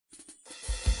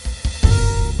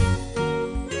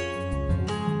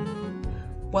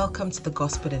Welcome to the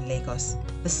Gospel in Lagos,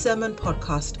 the sermon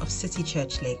podcast of City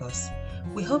Church Lagos.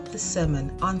 We hope this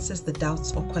sermon answers the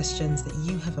doubts or questions that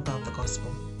you have about the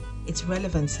gospel, its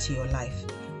relevance to your life,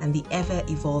 and the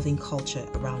ever-evolving culture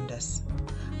around us.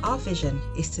 Our vision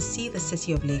is to see the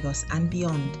city of Lagos and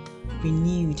beyond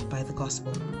renewed by the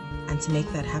gospel. And to make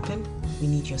that happen, we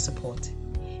need your support.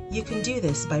 You can do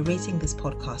this by rating this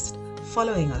podcast,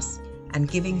 following us, and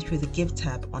giving through the Give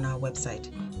tab on our website,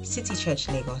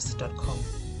 citychurchlagos.com.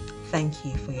 Thank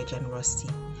you for your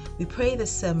generosity. We pray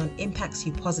this sermon impacts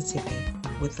you positively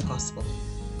with the gospel.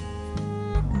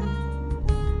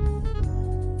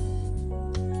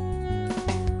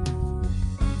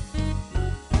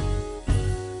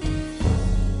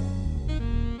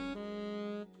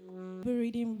 The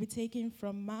reading will be taken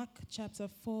from Mark chapter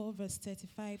 4, verse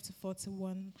 35 to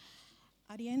 41.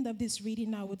 At the end of this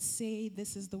reading, I would say,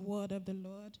 "This is the word of the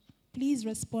Lord." Please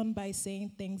respond by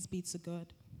saying, "Thanks be to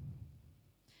God."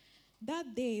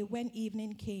 That day, when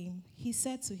evening came, he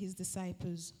said to his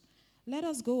disciples, "Let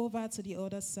us go over to the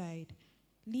other side."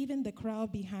 Leaving the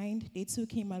crowd behind, they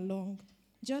took him along,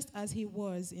 just as he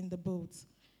was in the boat.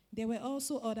 There were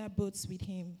also other boats with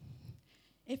him.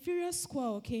 A furious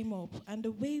squall came up, and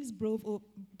the waves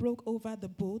broke over the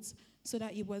boat so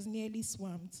that it was nearly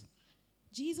swamped.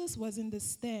 Jesus was in the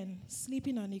stern,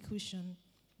 sleeping on a cushion.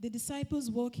 The disciples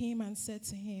woke him and said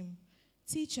to him,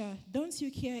 "Teacher, don't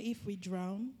you care if we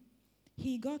drown?"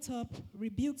 He got up,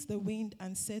 rebuked the wind,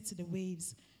 and said to the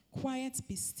waves, "Quiet,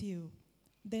 be still."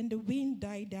 Then the wind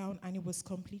died down, and it was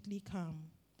completely calm.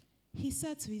 He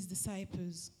said to his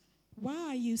disciples, "Why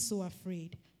are you so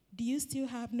afraid? Do you still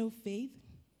have no faith?"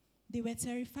 They were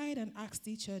terrified and asked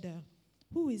each other,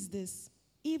 "Who is this?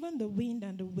 Even the wind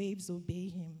and the waves obey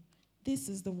him." This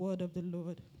is the word of the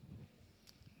Lord.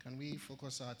 Can we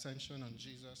focus our attention on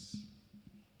Jesus?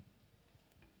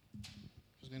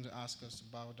 I'm going to ask us to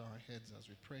bow down our heads as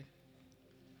we pray.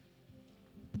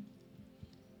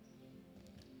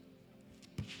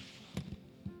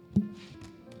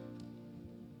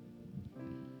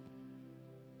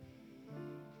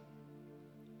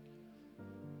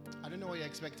 I don't know what your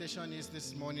expectation is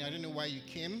this morning. I don't know why you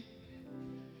came.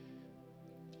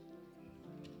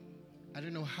 I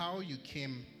don't know how you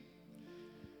came.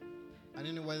 I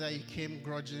don't know whether you came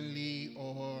grudgingly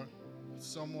or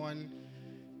someone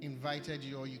invited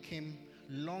you or you came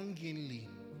longingly.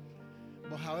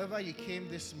 But however you came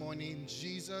this morning,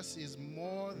 Jesus is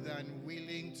more than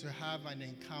willing to have an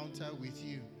encounter with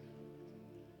you.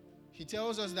 He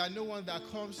tells us that no one that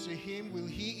comes to him will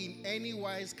he in any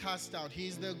wise cast out. He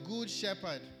is the good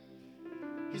shepherd.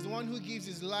 He's the one who gives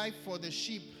his life for the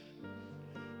sheep.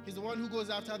 He's the one who goes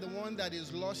after the one that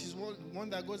is lost. He's the one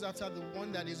that goes after the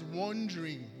one that is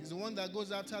wandering. He's the one that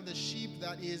goes after the sheep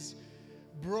that is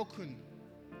broken.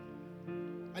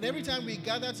 And every time we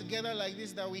gather together like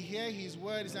this, that we hear his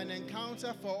word, is an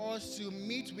encounter for us to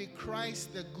meet with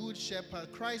Christ, the good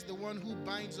shepherd. Christ, the one who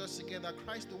binds us together.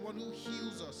 Christ, the one who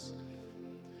heals us.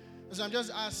 And so I'm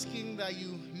just asking that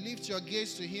you lift your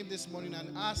gaze to him this morning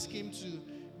and ask him to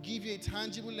give you a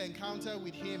tangible encounter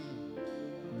with him.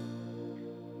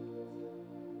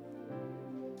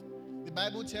 The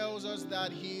Bible tells us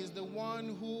that he is the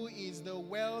one who is the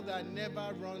well that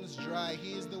never runs dry.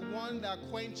 He is the one that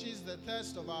quenches the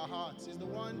thirst of our hearts. He's the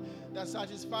one that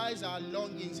satisfies our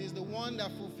longings. He's the one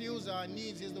that fulfills our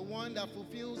needs. He's the one that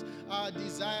fulfills our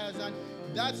desires. And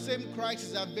that same Christ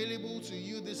is available to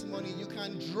you this morning. You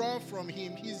can draw from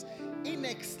him. He's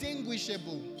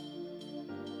inextinguishable.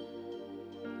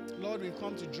 Lord, we've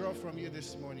come to draw from you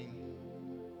this morning.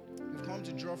 We've come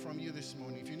to draw from you this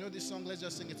morning. If you know this song, let's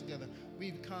just sing it together.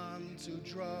 We've come to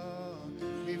draw.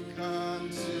 We've come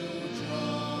to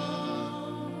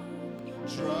draw.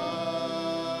 Draw.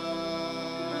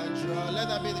 Let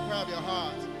that be the cry of your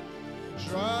heart.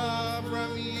 Draw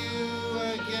from you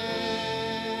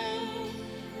again.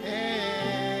 And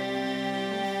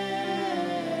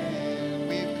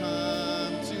we've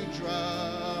come to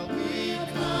draw. We've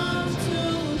come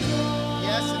to draw.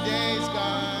 Yesterday's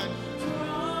gone.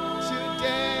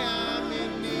 Today I'm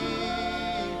in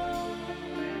need.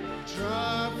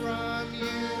 Draw from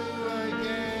you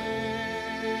again.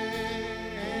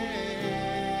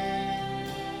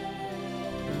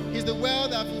 He's the well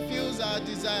that fulfills our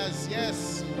desires.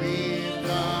 Yes, we've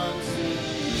come to.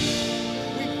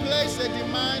 We place a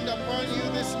demand upon you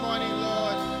this morning,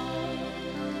 Lord.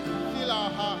 Fill our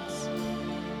hearts.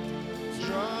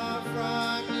 Draw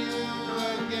from you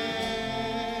again.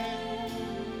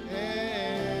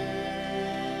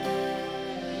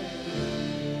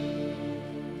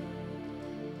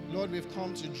 Lord, we've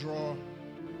come to draw.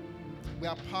 We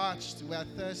are parched. We are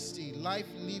thirsty. Life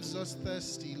leaves us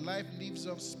thirsty. Life leaves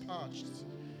us parched.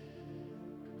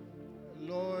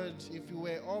 Lord, if you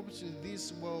were up to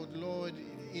this world, Lord,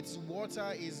 its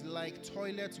water is like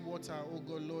toilet water, oh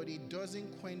God, Lord. It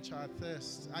doesn't quench our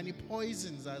thirst, and it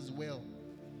poisons as well.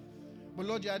 But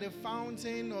Lord, you are the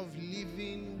fountain of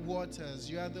living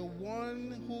waters. You are the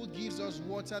one who gives us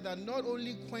water that not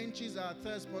only quenches our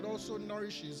thirst, but also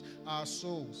nourishes our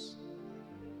souls.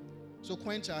 So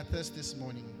quench our thirst this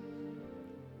morning.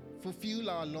 Fulfill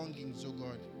our longings, oh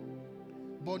God.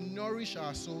 But nourish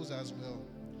our souls as well.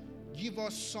 Give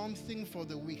us something for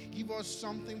the week. Give us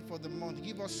something for the month.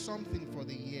 Give us something for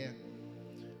the year.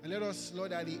 And let us,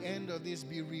 Lord, at the end of this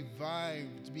be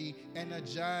revived, be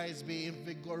energized, be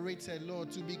invigorated, Lord,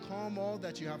 to become all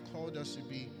that you have called us to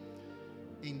be.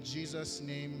 In Jesus'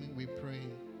 name we pray.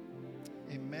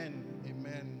 Amen.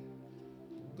 Amen.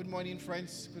 Good morning,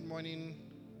 friends. Good morning,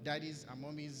 daddies and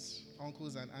mommies,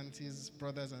 uncles and aunties,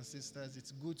 brothers and sisters.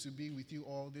 It's good to be with you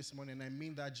all this morning. I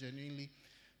mean that genuinely.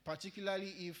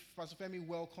 Particularly if Pastor Femi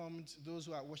welcomed those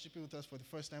who are worshiping with us for the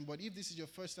first time. But if this is your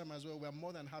first time as well, we're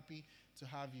more than happy to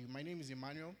have you. My name is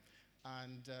Emmanuel,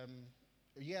 and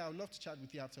I would love to chat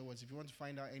with you afterwards if you want to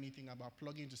find out anything about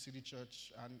plugging into City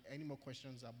Church and any more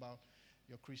questions about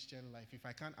your Christian life. If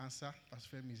I can't answer,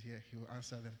 Pastor Femi is here. He will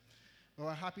answer them. But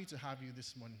we're happy to have you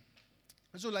this morning.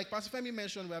 So like Pastor Femi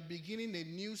mentioned, we're beginning a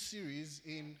new series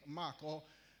in Mark, or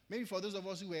maybe for those of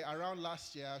us who were around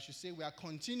last year, I should say we are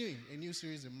continuing a new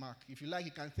series in Mark. If you like,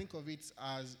 you can think of it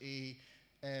as a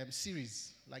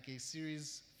series, like a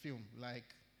series film, like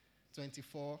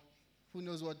 24. Who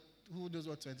knows what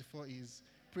 24 is?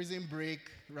 Prison Break,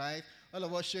 right? All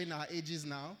of us showing our ages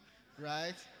now,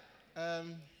 right?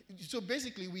 So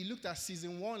basically, we looked at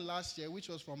season 1 last year, which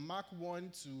was from Mark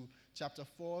 1 to chapter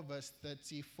 4, verse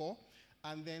 34.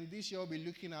 And then this year, we'll be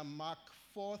looking at Mark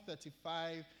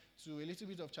 4:35 to a little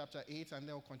bit of chapter 8, and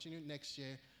then we'll continue next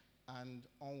year and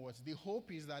onwards. The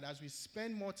hope is that as we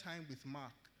spend more time with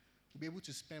Mark, we'll be able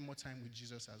to spend more time with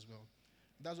Jesus as well.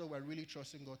 That's what we're really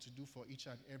trusting God to do for each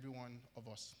and every one of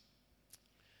us.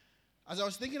 As I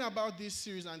was thinking about this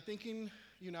series and thinking,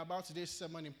 about today's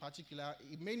sermon in particular,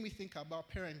 it made me think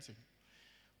about parenting.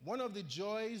 One of the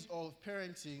joys of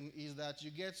parenting is that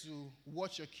you get to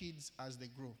watch your kids as they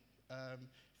grow.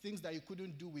 Things that you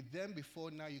couldn't do with them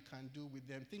before, now you can do with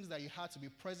them. Things that you had to be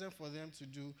present for them to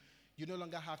do, you no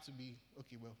longer have to be,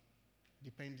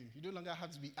 depending. You no longer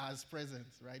have to be as present,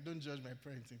 right? Don't judge my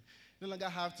parenting. You no longer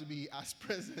have to be as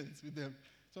present with them.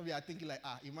 Some of you are thinking like,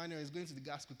 Emmanuel is going to the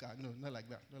gas cooker. No, not like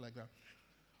that, not like that.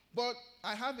 But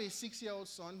I have a 6-year-old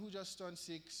son who just turned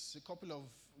 6 a couple of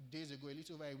days ago, a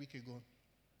little over a week ago.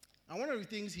 And one of the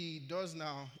things he does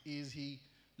now is he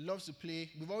loves to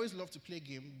play. We've always loved to play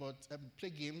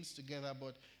games together,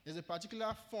 but there's a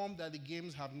particular form that the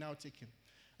games have now taken.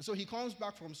 And so he comes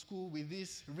back from school with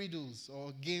these riddles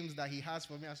or games that he has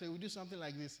for me. I say, we'll do something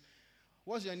like this.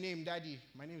 What's your name, Daddy?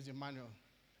 My name is Emmanuel.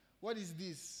 What is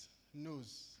this?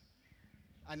 Nose.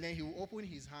 And then he will open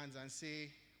his hands and say,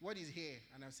 what is hair?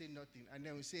 And I'll say nothing. And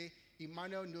then we'll say,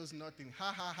 Emmanuel knows nothing.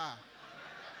 Ha, ha, ha.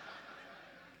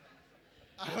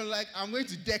 I'm like, I'm going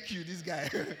to deck you, this guy.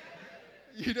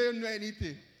 You don't know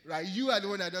anything, right? You are the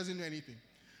one that doesn't know anything.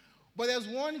 But there's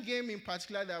one game in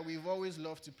particular that we've always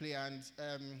loved to play, and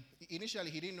initially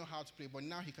he didn't know how to play, but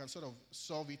now he can sort of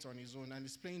solve it on his own, and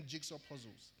he's playing jigsaw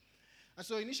puzzles. And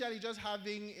so initially just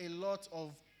having a lot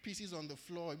of pieces on the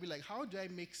floor, he'd be like, how do I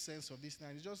make sense of this now?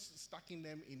 And he's just stacking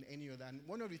them in any other. And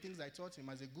one of the things I taught him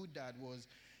as a good dad was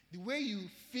the way you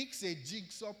fix a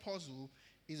jigsaw puzzle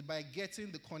is by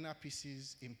getting the corner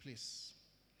pieces in place.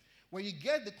 When you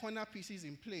get the corner pieces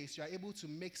in place, you are able to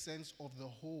make sense of the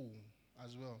whole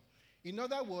as well. In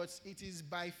other words, it is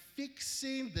by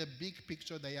fixing the big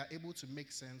picture that you are able to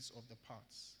make sense of the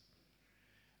parts.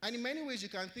 And in many ways, you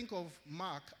can think of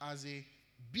Mark as a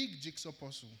big jigsaw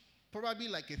puzzle, probably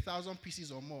like 1,000 pieces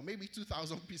or more, maybe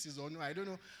 2,000 pieces or no. I don't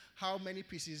know how many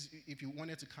pieces, if you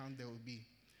wanted to count, there would be.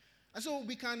 And so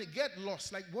we can get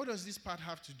lost. Like, what does this part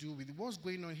have to do with it? What's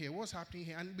going on here? What's happening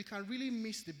here? And we can really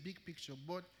miss the big picture.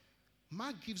 But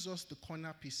Mark gives us the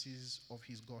corner pieces of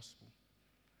his gospel.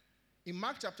 In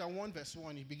Mark chapter 1, verse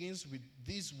 1, he begins with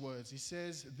these words. He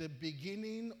says, the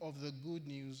beginning of the good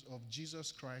news of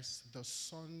Jesus Christ, the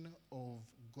Son of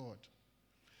God.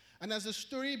 And as the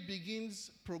story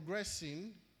begins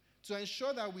progressing, to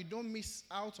ensure that we don't miss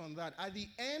out on that, at the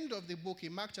end of the book,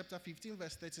 in Mark chapter 15,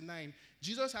 verse 39,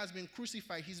 Jesus has been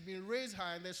crucified. He's been raised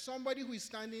high, and there's somebody who is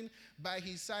standing by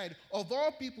his side. Of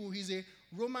all people, he's a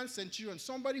Roman centurion,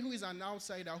 somebody who is an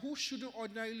outsider, who shouldn't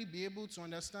ordinarily be able to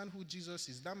understand who Jesus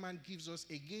is. That man gives us,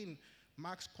 again,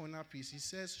 Mark's corner piece, he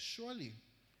says, surely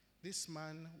this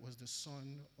man was the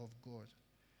Son of God.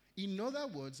 In other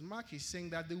words, Mark is saying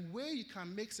that the way you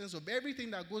can make sense of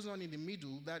everything that goes on in the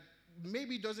middle that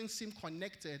maybe doesn't seem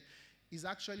connected is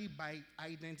actually by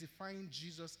identifying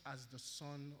Jesus as the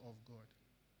Son of God.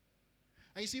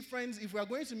 And you see, friends, if we are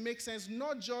going to make sense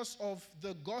not just of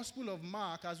the Gospel of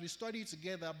Mark as we study it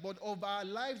together, but of our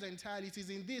lives entirely, it is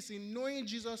in this, in knowing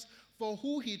Jesus for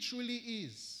who he truly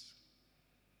is.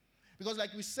 Because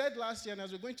like we said last year, and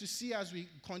as we're going to see as we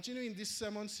continue in this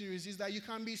sermon series, is that you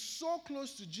can be so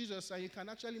close to Jesus and you can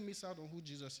actually miss out on who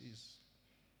Jesus is.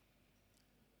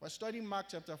 We're studying Mark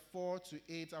chapter 4 to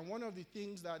 8, and one of the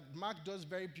things that Mark does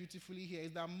very beautifully here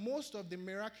is that most of the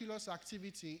miraculous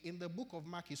activity in the book of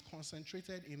Mark is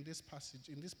concentrated in this passage,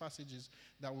 in these passages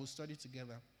that we'll study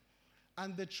together.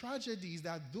 And the tragedy is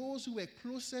that those who were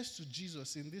closest to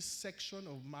Jesus in this section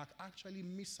of Mark actually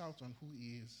miss out on who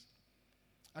he is.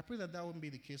 I pray that won't be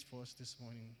the case for us this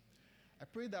morning. I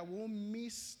pray that we won't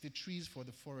miss the trees for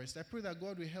the forest. I pray that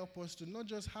God will help us to not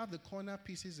just have the corner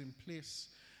pieces in place,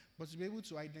 but to be able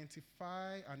to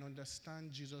identify and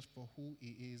understand Jesus for who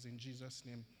he is, in Jesus'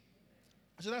 name.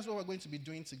 So that's what we're going to be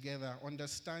doing together,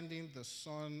 understanding the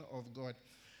Son of God.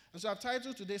 And so I've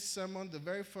titled today's sermon, the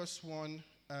very first one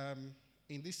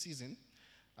in this season,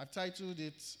 I've titled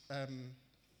it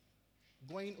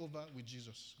Going Over with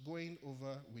Jesus. Going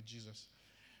Over with Jesus.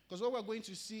 Because what we're going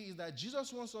to see is that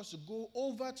Jesus wants us to go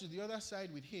over to the other side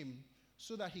with him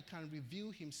so that he can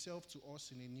reveal himself to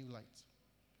us in a new light.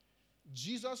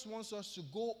 Jesus wants us to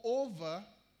go over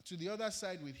to the other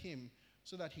side with him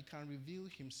so that he can reveal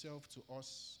himself to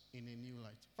us in a new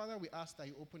light. Father, we ask that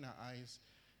you open our eyes,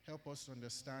 help us to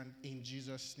understand in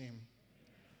Jesus' name.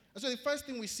 And so the first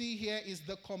thing we see here is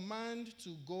the command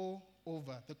to go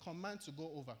over. The command to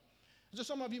go over. So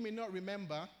some of you may not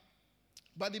remember,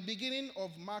 but at the beginning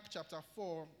of Mark chapter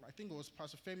 4, I think it was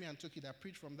Pastor Femi and Toki that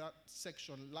preached from that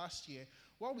section last year.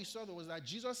 What we saw was that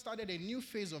Jesus started a new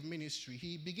phase of ministry.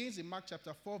 He begins in Mark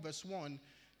chapter 4, verse 1,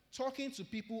 talking to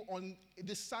people on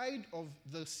the side of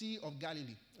the Sea of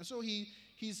Galilee. And so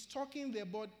he's talking there,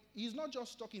 but he's not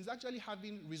just talking, he's actually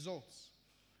having results.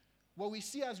 What we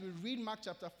see as we read Mark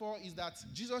chapter 4 is that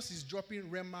Jesus is dropping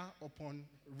rhema upon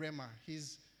rhema.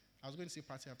 I was going to say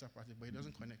party after party, but it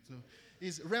doesn't connect. No,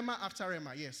 it's rhema after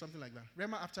rhema. Yeah, something like that.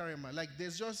 Rhema after rhema. Like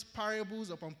there's just parables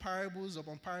upon parables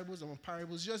upon parables upon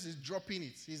parables. Just is dropping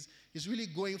it. He's really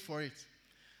going for it.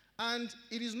 And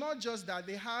it is not just that.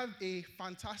 They have a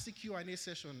fantastic Q&A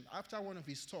session. After one of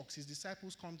his talks, his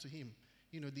disciples come to him.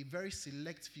 You know, the very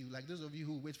select few, like those of you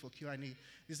who wait for Q&A.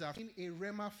 These are a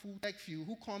rhema full select few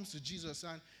who comes to Jesus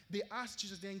and they ask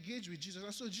Jesus, they engage with Jesus.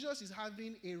 And so Jesus is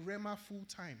having a rhema full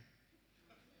time.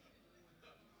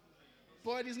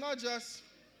 But it's not just,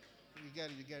 you get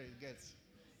it.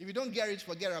 If you don't get it,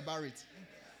 forget about it.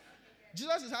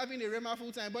 Jesus is having a rhema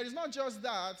full time, but it's not just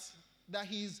that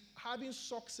he's having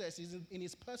success in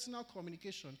his personal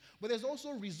communication, but there's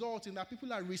also result in that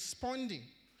people are responding.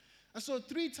 And so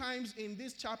 3 times in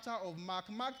this chapter of Mark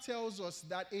tells us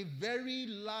that a very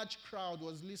large crowd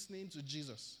was listening to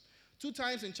Jesus. 2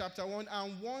 times in chapter 1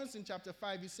 and once in chapter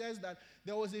 5, he says that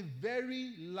there was a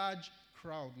very large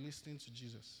crowd listening to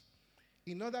Jesus.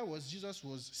 In other words, Jesus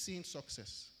was seeing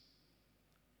success.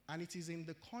 And it is in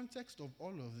the context of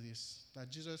all of this that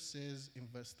Jesus says in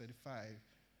verse 35,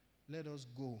 let us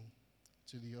go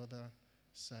to the other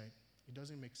side. It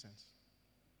doesn't make sense.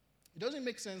 It doesn't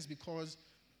make sense because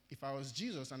if I was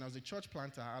Jesus and I was a church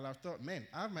planter, I'd have thought, man,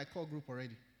 I have my core group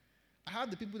already. I have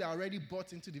the people that already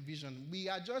bought into the vision. We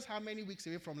are just how many weeks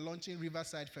away from launching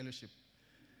Riverside Fellowship?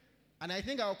 And I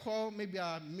think I'll call maybe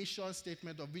our mission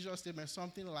statement or vision statement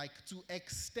something like to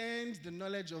extend the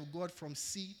knowledge of God from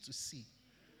sea to sea.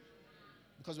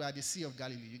 Because we're at the Sea of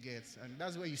Galilee, you get. And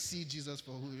that's where you see Jesus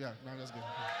for who we are. No, that's good.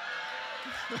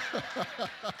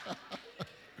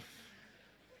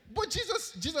 But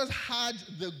Jesus had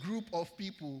the group of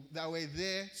people that were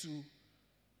there to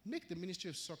make the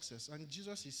ministry of success. And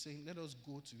Jesus is saying, let us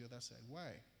go to the other side. Why?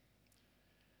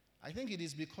 I think it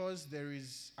is because there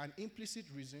is an implicit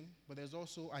reason, but there's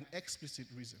also an explicit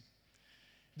reason.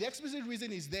 The explicit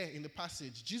reason is there in the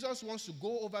passage. Jesus wants to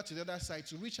go over to the other side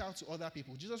to reach out to other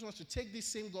people. Jesus wants to take this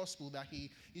same gospel that he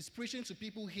is preaching to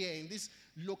people here in this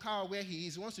locale where he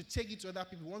is. He wants to take it to other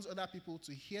people. He wants other people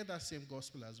to hear that same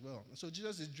gospel as well. And so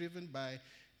Jesus is driven by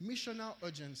missional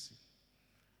urgency.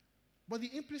 But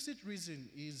the implicit reason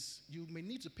is, you may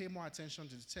need to pay more attention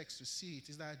to the text to see it,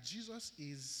 is that Jesus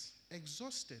is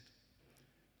exhausted.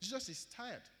 Jesus is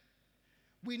tired.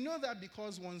 We know that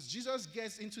because once Jesus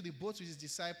gets into the boat with his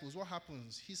disciples, what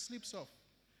happens? He sleeps off.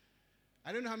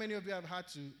 I don't know how many of you have had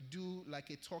to do like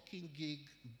a talking gig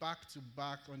back to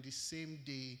back on the same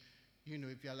day. You know,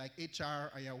 if you're like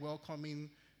HR and you're welcoming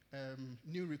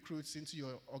new recruits into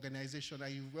your organization,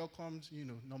 and you've welcomed, you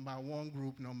know, number 1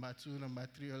 group, number 2, number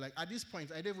 3. Or like, at this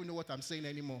point, I don't even know what I'm saying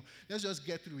anymore. Let's just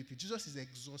get through with it. Jesus is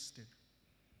exhausted.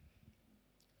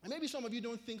 And maybe some of you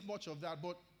don't think much of that,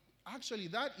 but actually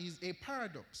that is a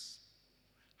paradox.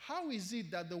 How is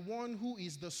it that the one who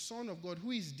is the Son of God,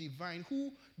 who is divine,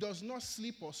 who does not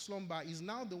sleep or slumber, is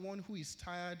now the one who is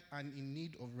tired and in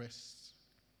need of rest?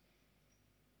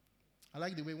 I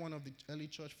like the way one of the early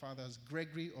church fathers,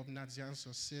 Gregory of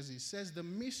Nazianzus, says it. He says, the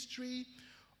mystery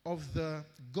of the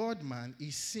God-man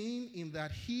is seen in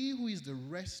that he who is the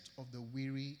rest of the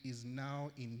weary is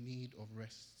now in need of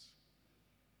rest.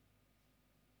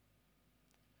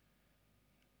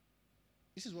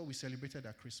 This is what we celebrated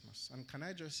at Christmas. And can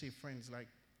I just say, friends, like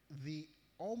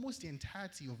almost the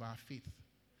entirety of our faith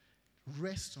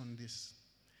rests on this.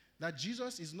 That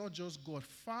Jesus is not just God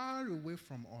far away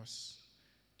from us.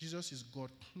 Jesus is God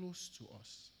close to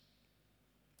us.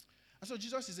 And so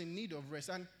Jesus is in need of rest.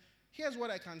 And here's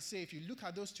what I can say. If you look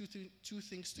at those two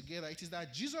things together, it is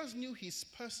that Jesus knew his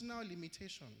personal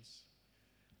limitations.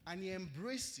 And he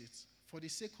embraced it for the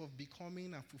sake of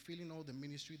becoming and fulfilling all the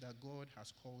ministry that God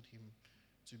has called him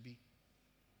to be.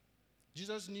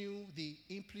 Jesus knew the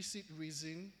implicit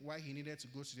reason why he needed to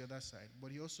go to the other side, but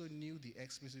he also knew the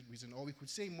explicit reason, or we could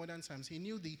say in modern times, he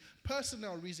knew the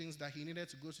personal reasons that he needed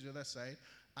to go to the other side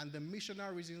and the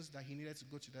missional reasons that he needed to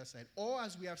go to the other side. Or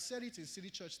as we have said it in City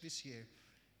Church this year,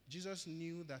 Jesus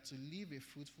knew that to live a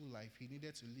fruitful life, he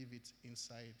needed to live it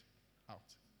inside out.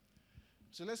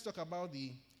 So let's talk about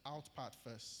the out part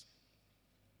first.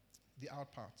 The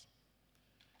out part.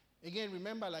 Again,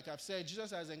 remember, like I've said,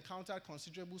 Jesus has encountered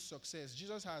considerable success.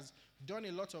 Jesus has done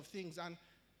a lot of things.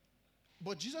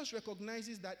 But Jesus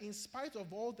recognizes that in spite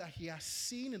of all that he has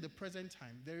seen in the present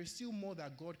time, there is still more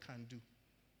that God can do.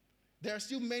 There are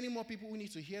still many more people who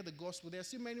need to hear the gospel. There are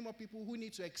still many more people who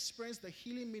need to experience the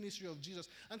healing ministry of Jesus.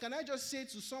 And can I just say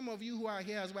to some of you who are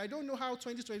here as well, I don't know how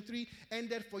 2023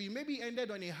 ended for you. Maybe it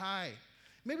ended on a high.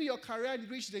 Maybe your career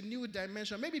reached a new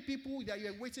dimension. Maybe people that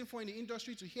you're waiting for in the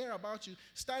industry to hear about you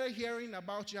started hearing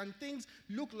about you, and things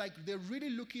look like they're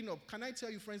really looking up. Can I tell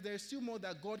you, friends, there is still more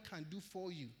that God can do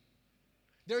for you.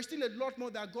 There is still a lot more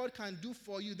that God can do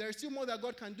for you. There is still more that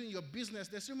God can do in your business.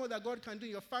 There's still more that God can do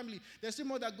in your family. There's still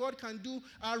more that God can do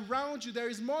around you. There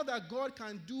is more that God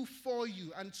can do for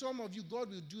you. And some of you, God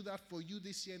will do that for you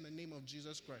this year in the name of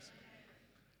Jesus Christ.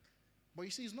 But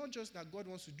you see, it's not just that God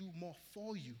wants to do more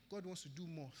for you. God wants to do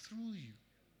more through you.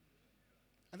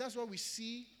 And that's what we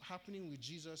see happening with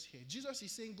Jesus here. Jesus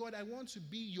is saying, God, I want to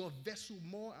be your vessel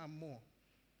more and more.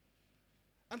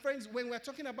 And friends, when we're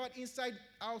talking about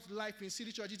inside-out life in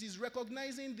City Church, it is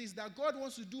recognizing this, that God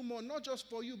wants to do more, not just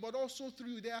for you, but also through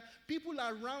you. There are people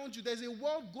around you. There's a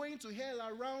world going to hell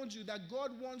around you that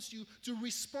God wants you to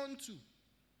respond to.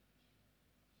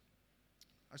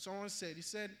 As someone said, he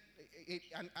said,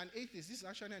 an atheist, this is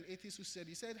actually an atheist who said,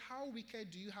 he said, how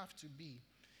wicked do you have to be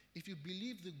if you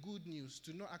believe the good news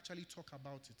to not actually talk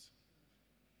about it?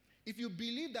 If you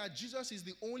believe that Jesus is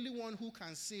the only one who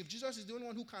can save, Jesus is the only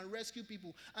one who can rescue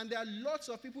people, and there are lots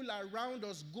of people around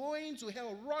us going to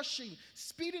hell, rushing,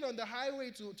 speeding on the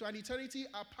highway to an eternity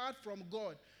apart from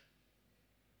God,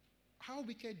 how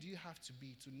wicked do you have to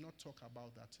be to not talk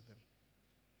about that to them?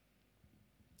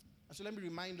 And so let me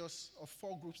remind us of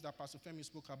 4 groups that Pastor Femi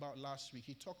spoke about last week.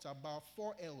 He talked about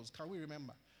 4 L's. Can we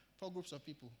remember? 4 groups of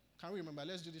people. Can we remember?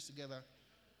 Let's do this together.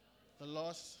 The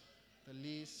lost, the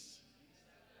least,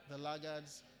 the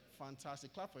laggards.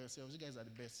 Fantastic. Clap for yourselves. You guys are the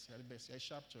best. You're the best. You're a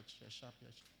sharp church. You're sharp.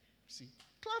 See?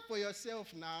 Clap for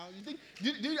yourself now. Do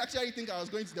you actually think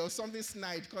there was something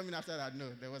snide coming after that? No,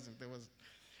 there wasn't.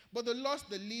 But the lost,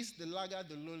 the least, the laggard,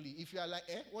 the lonely. If you are like,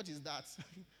 what is that?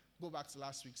 Go back to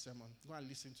last week's sermon. Go and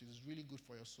listen to it. It's really good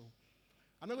for your soul.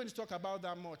 I'm not going to talk about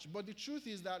that much, but the truth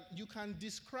is that you can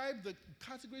describe the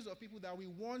categories of people that we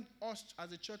want us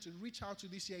as a church to reach out to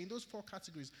this year in those 4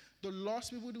 categories. The lost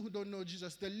people who don't know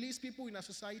Jesus, the least people in our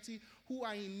society who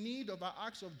are in need of our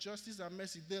acts of justice and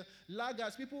mercy, the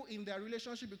laggards, people in their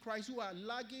relationship with Christ who are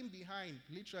lagging behind,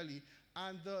 literally,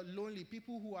 and the lonely,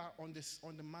 people who are on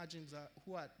the margins,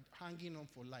 who are hanging on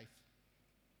for life.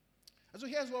 And so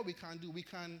here's what we can do. We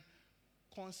can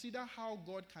consider how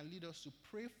God can lead us to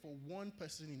pray for one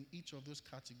person in each of those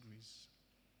categories.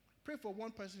 Pray for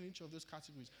one person in each of those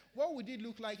categories. What would it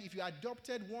look like if you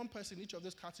adopted one person in each of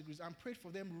those categories and prayed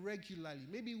for them regularly,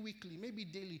 maybe weekly, maybe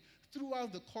daily,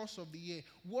 throughout the course of the year?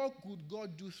 What could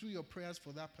God do through your prayers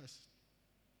for that person?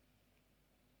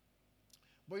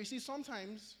 But you see,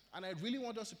 sometimes, and I really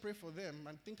want us to pray for them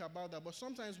and think about that, but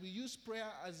sometimes we use prayer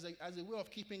as a way of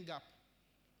keeping gap.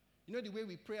 You know the way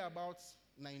we pray about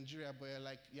Nigeria, but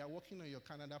you're working on your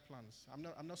Canada plans. I'm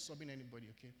not subbing anybody,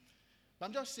 okay? But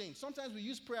I'm just saying, sometimes we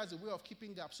use prayer as a way of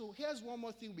keeping gap. So here's one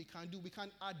more thing we can do. We can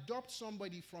adopt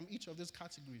somebody from each of these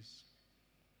categories.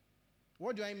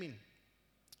 What do I mean?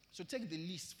 So take the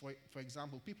list, for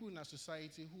example, people in our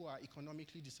society who are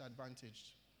economically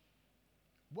disadvantaged.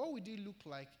 What would it look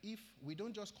like if we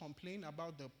don't just complain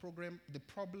about the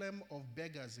problem of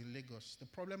beggars in Lagos, the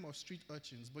problem of street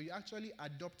urchins, but you actually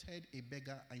adopted a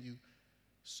beggar and you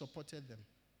supported them?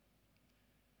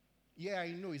 Yeah,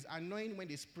 I know, it's annoying when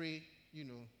they spray,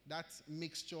 that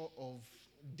mixture of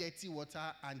dirty water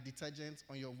and detergent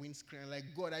on your windscreen. Like,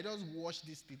 God, I just washed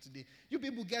this thing today. You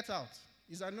people get out.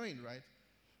 It's annoying, right?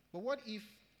 But what if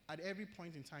at every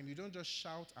point in time, you don't just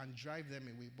shout and drive them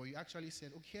away, but you actually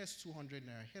said, okay, here's 200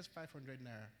 naira, here's 500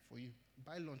 naira for you.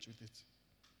 Buy lunch with it.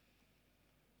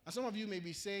 And some of you may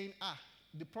be saying,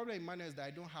 the problem, Emmanuel, is that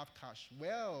I don't have cash.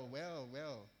 Well.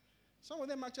 Some of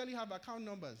them actually have account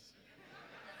numbers.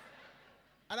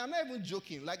 And I'm not even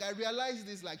joking. I realized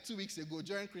this 2 weeks ago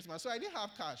during Christmas. So I didn't have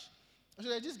cash. So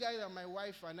there's this guy that my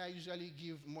wife and I usually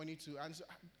give money to. And so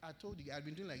I told you, I've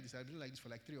been doing like this. I've been doing like this for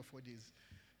 3 or 4 days.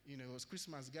 It was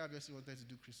Christmas. The guy obviously wanted to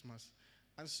do Christmas.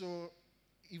 And so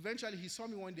eventually he saw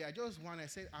me one day. I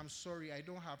said, I'm sorry, I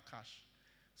don't have cash.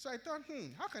 So I thought,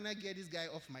 how can I get this guy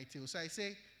off my tail? So I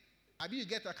say, Abi, you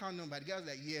get account number? The guy was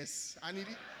like, yes.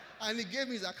 And he gave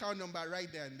me his account number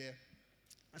right there and there.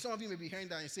 And some of you may be hearing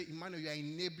that and say, Emmanuel, you are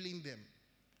enabling them.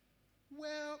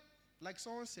 Well, like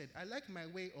someone said, I like my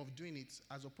way of doing it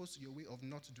as opposed to your way of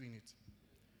not doing it.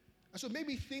 And so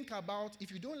maybe think about,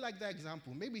 if you don't like that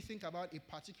example, maybe think about a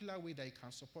particular way that you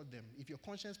can support them. If your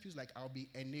conscience feels like I'll be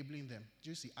enabling them, do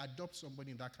you see? Adopt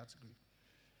somebody in that category.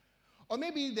 Or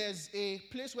maybe there's a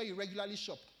place where you regularly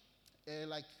shop,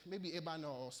 like maybe Eban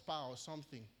or Spa or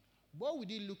something. What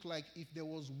would it look like if there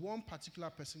was one particular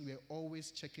person we're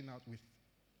always checking out with?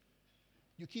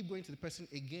 You keep going to the person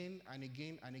again and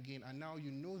again and again, and now you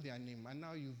know their name, and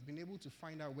now you've been able to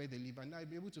find out where they live, and now you'll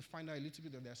be able to find out a little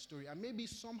bit of their story. And maybe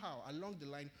somehow along the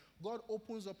line, God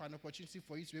opens up an opportunity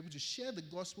for you to be able to share the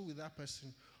gospel with that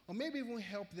person, or maybe even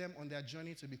help them on their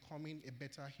journey to becoming a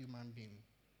better human being.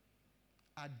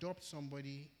 Adopt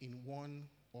somebody in one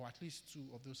or at least two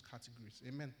of those categories.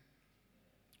 Amen.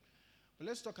 But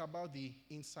let's talk about the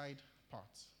inside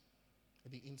part.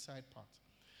 The inside part.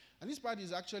 And this part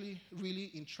is actually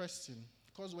really interesting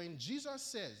because when Jesus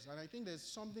says, and I think there's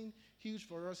something huge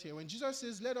for us here, when Jesus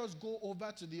says, let us go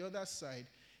over to the other side,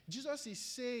 Jesus is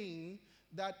saying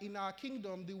that in our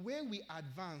kingdom, the way we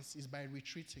advance is by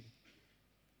retreating.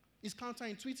 It's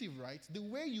counterintuitive, right? The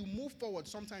way you move forward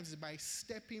sometimes is by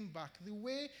stepping back. The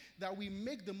way that we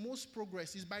make the most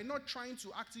progress is by not trying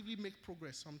to actively make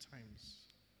progress sometimes.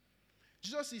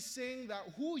 Jesus is saying that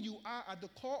who you are at the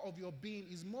core of your being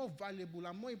is more valuable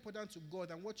and more important to God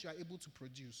than what you are able to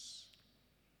produce.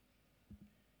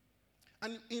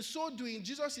 And in so doing,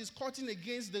 Jesus is cutting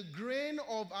against the grain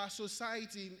of our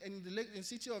society in the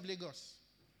city of Lagos.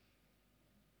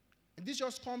 And this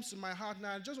just comes to my heart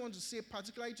now. I just want to say,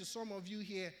 particularly to some of you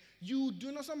here,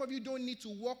 some of you don't need to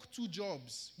work 2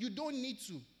 jobs. You don't need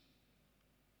to.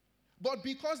 But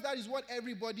because that is what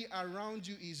everybody around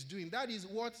you is doing, that is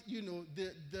what,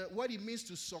 what it means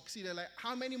to succeed. They're like,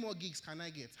 how many more gigs can I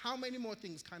get? How many more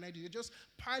things can I do? You're just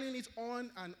piling it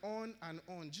on and on and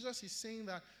on. Jesus is saying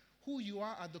that who you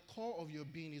are at the core of your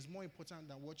being is more important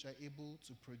than what you're able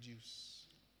to produce.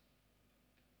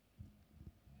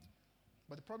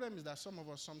 But the problem is that some of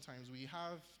us sometimes, we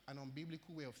have an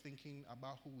unbiblical way of thinking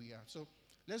about who we are. So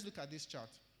let's look at this chart.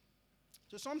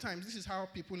 So sometimes this is how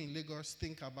people in Lagos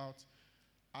think about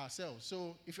ourselves.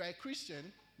 So if you're a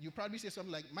Christian, you probably say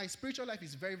something like, my spiritual life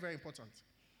is very, very important.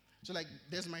 So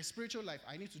there's my spiritual life.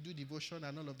 I need to do devotion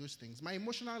and all of those things. My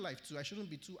emotional life too. I shouldn't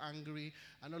be too angry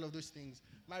and all of those things.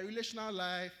 My relational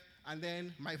life, and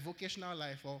then my vocational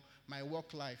life or my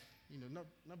work life. Not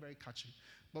very catchy.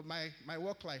 But my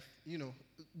work life,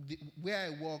 where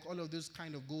I work, all of those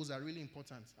kind of goals are really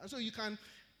important. And so you can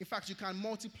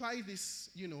multiply this,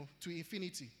 to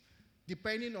infinity,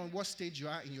 depending on what stage you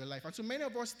are in your life. And so many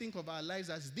of us think of our lives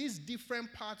as these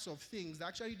different parts of things that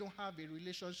actually don't have a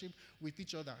relationship with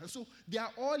each other. And so they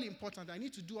are all important. I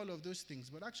need to do all of those things.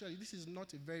 But actually, this is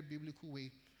not a very biblical way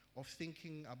of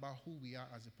thinking about who we are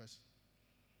as a person.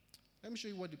 Let me show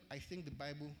you what I think the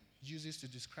Bible uses to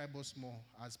describe us more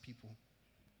as people.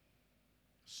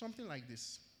 Something like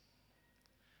this.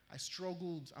 I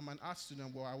struggled. I'm an art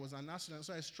student, but I was an art student,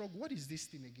 so I struggled. What is this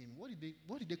thing again?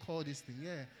 What did they call this thing?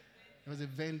 Yeah. It was a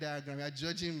Venn diagram. You are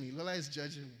judging me. Lola is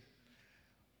judging me.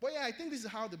 But yeah, I think this is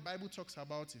how the Bible talks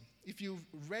about it. If you've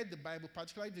read the Bible,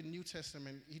 particularly the New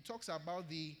Testament, he talks about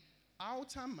the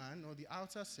outer man or the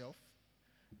outer self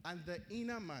and the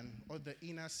inner man or the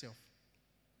inner self.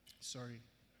 Sorry.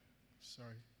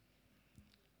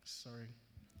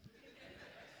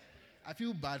 I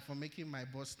feel bad for making my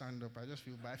boss stand up. I just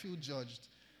feel bad. I feel judged.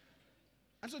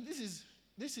 And so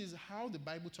this is how the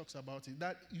Bible talks about it,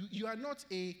 that you are not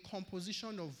a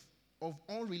composition of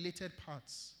unrelated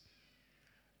parts.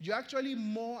 You're actually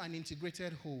more an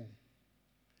integrated whole.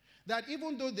 That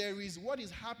even though there is what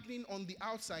is happening on the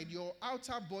outside, your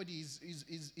outer body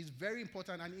is very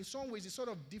important, and in some ways it's sort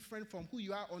of different from who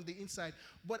you are on the inside.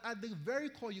 But at the very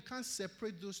core, you can't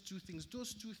separate those two things.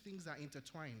 Those two things are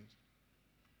intertwined.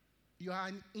 You are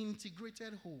an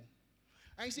integrated whole.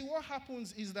 And you see, what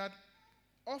happens is that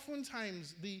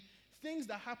oftentimes the things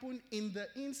that happen in the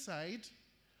inside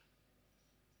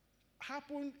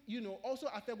also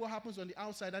affect what happens on the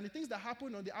outside. And the things that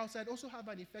happen on the outside also have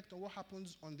an effect on what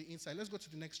happens on the inside. Let's go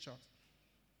to the next chart.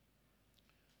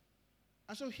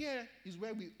 And so here is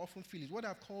where we often feel is what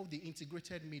I've called the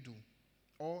integrated middle.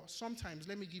 Or sometimes,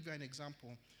 let me give you an example.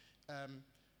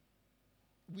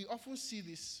 We often see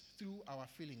this through our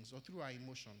feelings or through our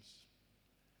emotions.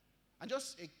 And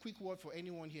just a quick word for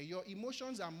anyone here. Your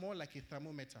emotions are more like a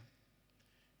thermometer.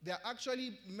 They're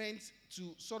actually meant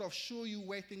to sort of show you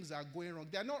where things are going wrong.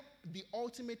 They're not the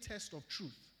ultimate test of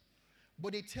truth,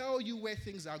 but they tell you where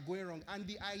things are going wrong. And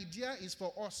the idea is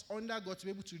for us, under God, to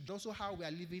be able to also how we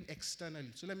are living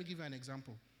externally. So let me give you an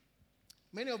example.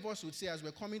 Many of us would say, as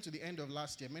we're coming to the end of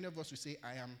last year, many of us would say,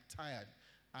 I am tired,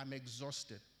 I'm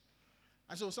exhausted.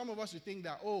 And so some of us would think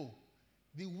that,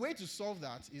 the way to solve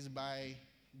that is by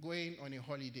going on a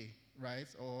holiday, right?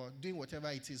 Or doing whatever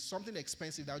it is, something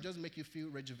expensive that will just make you feel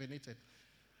rejuvenated.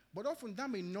 But often that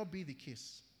may not be the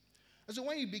case. And so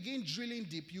when you begin drilling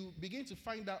deep, you begin to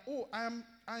find that,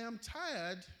 I am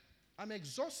tired, I'm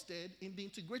exhausted in the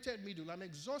integrated middle. I'm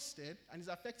exhausted, and it's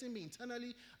affecting me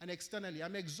internally and externally.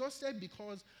 I'm exhausted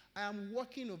because I am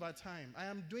working overtime. I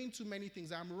am doing too many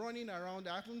things. I'm running around.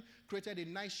 I haven't created a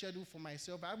nice schedule for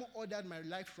myself. I haven't ordered my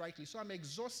life rightly. So I'm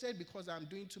exhausted because I'm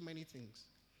doing too many things.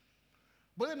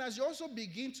 But then as you also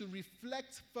begin to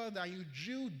reflect further, you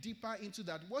drill deeper into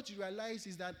that, what you realize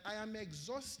is that I am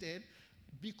exhausted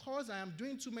because I am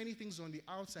doing too many things on the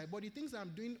outside. But the things I'm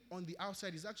doing on the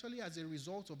outside is actually as a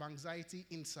result of anxiety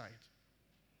inside.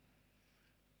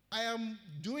 I am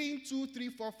doing 2, 3,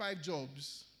 4, 5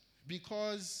 jobs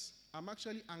because I'm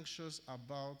actually anxious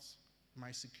about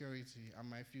my security and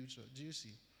my future. Do you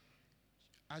see?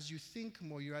 As you think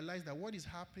more, you realize that what is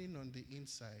happening on the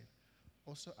inside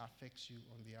also affects you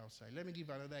on the outside. Let me give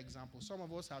another example. Some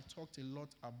of us have talked a lot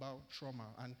about trauma,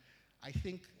 and I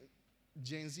think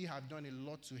Gen Z have done a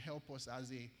lot to help us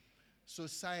as a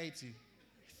society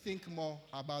think more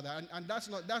about that. And that's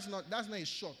not a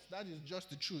shot. That is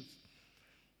just the truth.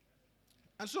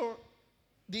 And so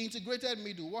the integrated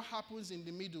middle, what happens in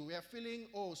the middle? We are feeling,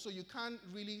 so you can't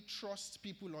really trust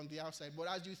people on the outside. But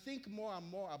as you think more and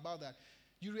more about that,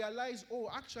 you realize,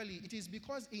 actually, it is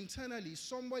because internally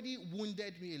somebody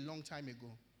wounded me a long time ago.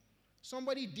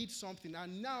 Somebody did something,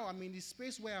 and now I'm in this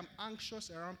space where I'm anxious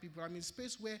around people. I'm in a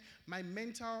space where my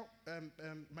mental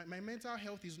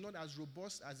health is not as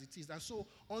robust as it is. And so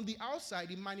on the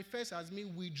outside, it manifests as me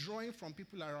withdrawing from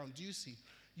people around. Do you see?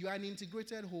 You are an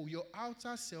integrated whole. Your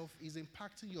outer self is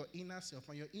impacting your inner self,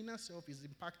 and your inner self is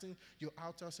impacting your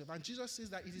outer self. And Jesus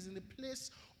says that it is in the place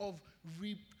of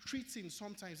retreating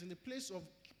sometimes, in the place of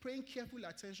paying careful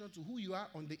attention to who you are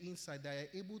on the inside, that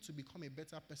you're able to become a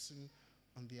better person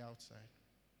on the outside.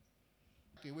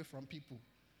 Away from people.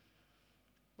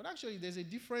 But actually, there's a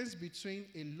difference between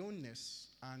aloneness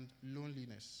and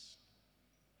loneliness.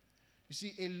 You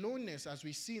see, aloneness, as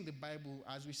we see in the Bible,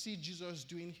 as we see Jesus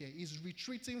doing here, is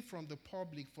retreating from the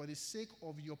public for the sake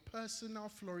of your personal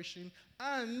flourishing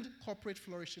and corporate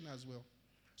flourishing as well.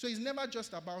 So it's never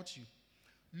just about you.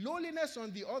 Loneliness,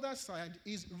 on the other side,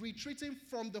 is retreating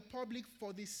from the public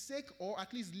for the sake, or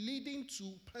at least leading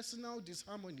to personal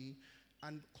disharmony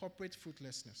and corporate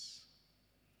fruitlessness.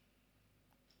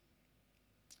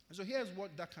 And so here's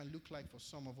what that can look like for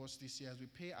some of us this year as we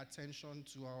pay attention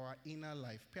to our inner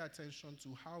life, pay attention to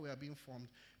how we are being formed,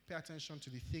 pay attention to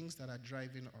the things that are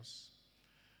driving us.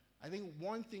 I think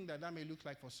one thing that may look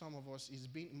like for some of us is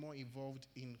being more involved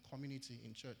in community,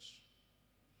 in church.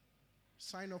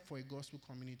 Sign up for a gospel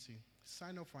community.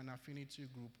 Sign up for an affinity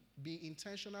group. Be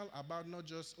intentional about not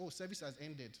just, service has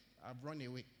ended, I've run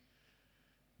away.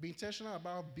 Be intentional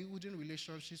about building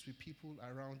relationships with people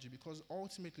around you, because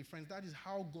ultimately, friends, that is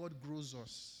how God grows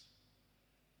us.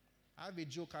 I have a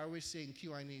joke I always say in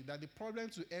Q&A that the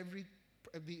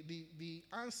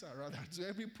answer rather to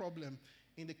every problem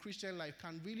in the Christian life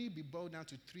can really be boiled down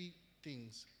to three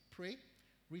things: pray,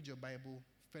 read your Bible,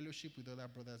 fellowship with other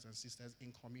brothers and sisters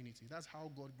in community. That's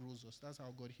how God grows us. That's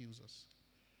how God heals us.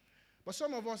 But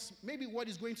some of us, maybe what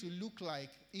it's going to look like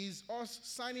is us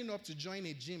signing up to join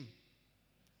a gym.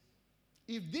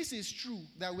 If this is true,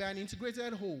 that we are an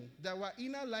integrated whole, that our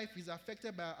inner life is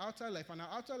affected by our outer life, and our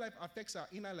outer life affects our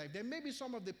inner life, then maybe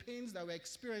some of the pains that we're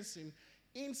experiencing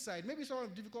inside, maybe some of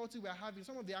the difficulty we're having,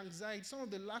 some of the anxiety, some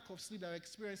of the lack of sleep that we're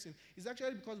experiencing is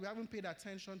actually because we haven't paid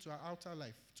attention to our outer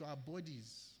life, to our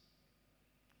bodies.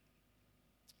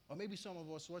 Or maybe some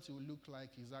of us, what it will look like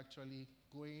is actually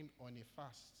going on a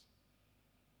fast.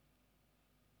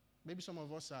 Maybe some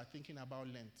of us are thinking about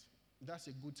Lent. That's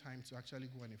a good time to actually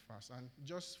go on a fast. And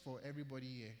just for everybody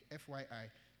here, FYI,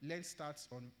 Lent starts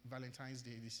on Valentine's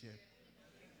Day this year.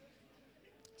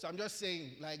 So I'm just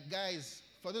saying, like, guys,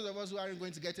 for those of us who aren't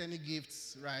going to get any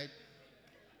gifts, right?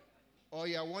 Or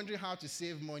you're wondering how to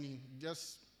save money,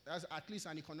 just that's at least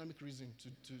an economic reason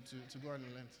to go on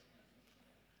a Lent.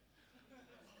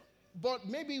 But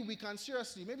maybe we can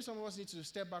seriously, maybe some of us need to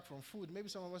step back from food. Maybe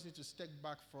some of us need to step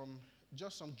back from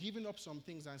just some giving up some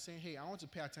things and saying, hey, I want to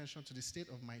pay attention to the state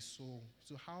of my soul,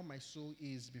 to how my soul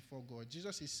is before God.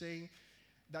 Jesus is saying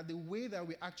that the way that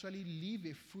we actually live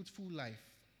a fruitful life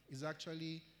is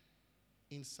actually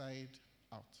inside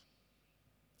out.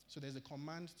 So there's a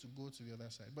command to go to the other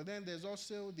side. But then there's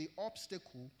also the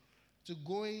obstacle to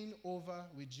going over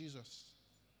with Jesus.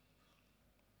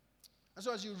 And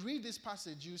so as you read this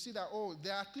passage, you see that,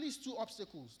 there are at least two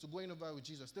obstacles to going over with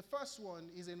Jesus. The first one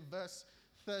is in verse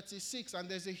 36, and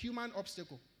there's a human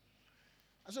obstacle.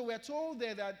 And so we're told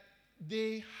there that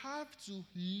they have to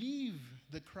leave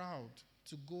the crowd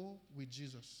to go with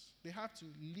Jesus. They have to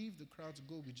leave the crowd to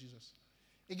go with Jesus.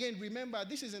 Again, remember,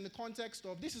 this is in the context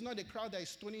of, this is not a crowd that is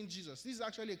stoning Jesus. This is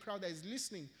actually a crowd that is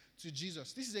listening to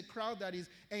Jesus. This is a crowd that is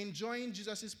enjoying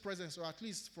Jesus' presence, or at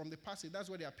least from the passage, that's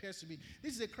what it appears to be.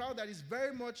 This is a crowd that is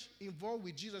very much involved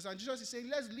with Jesus. And Jesus is saying,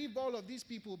 let's leave all of these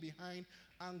people behind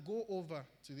and go over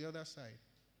to the other side.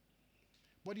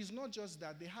 But it's not just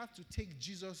that. They have to take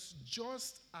Jesus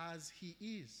just as he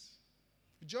is.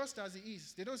 Just as he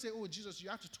is. They don't say, Jesus, you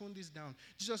have to tone this down.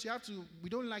 Jesus, we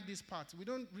don't like this part. We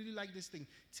don't really like this thing.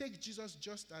 Take Jesus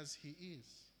just as he is.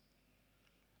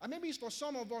 And maybe it's for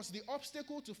some of us, the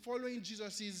obstacle to following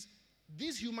Jesus is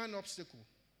this human obstacle.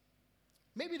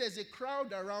 Maybe there's a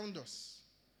crowd around us.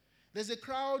 There's a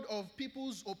crowd of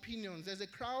people's opinions. There's a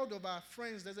crowd of our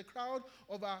friends. There's a crowd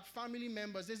of our family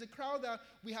members. There's a crowd that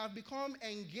we have become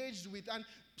engaged with. And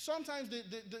sometimes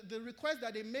the requests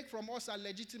that they make from us are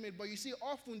legitimate. But you see,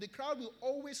 often the crowd will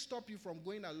always stop you from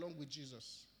going along with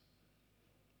Jesus.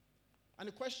 And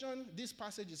the question this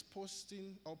passage is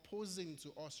posing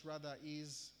to us rather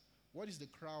is, what is the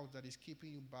crowd that is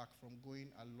keeping you back from going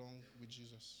along with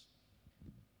Jesus?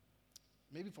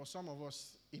 Maybe for some of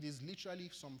us, it is literally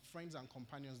some friends and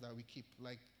companions that we keep.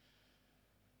 Like,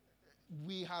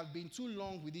 we have been too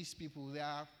long with these people. They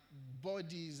are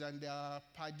buddies and they are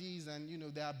paddies and,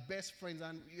 they are best friends.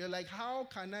 And you're like, how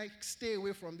can I stay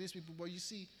away from these people? But you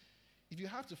see, if you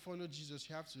have to follow Jesus,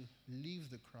 you have to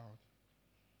leave the crowd.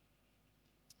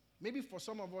 Maybe for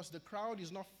some of us, the crowd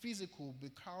is not physical.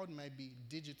 The crowd might be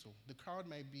digital. The crowd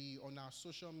might be on our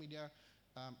social media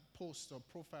posts or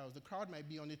profiles. The crowd might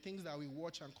be on the things that we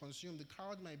watch and consume. The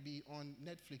crowd might be on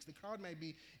Netflix. The crowd might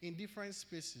be in different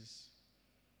spaces.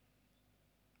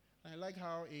 I like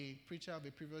how a preacher of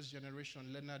a previous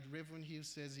generation, Leonard Ravenhill,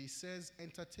 says,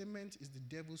 entertainment is the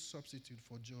devil's substitute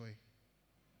for joy.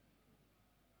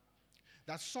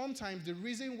 That sometimes the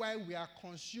reason why we are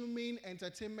consuming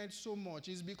entertainment so much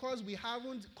is because we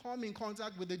haven't come in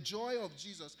contact with the joy of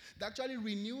Jesus that actually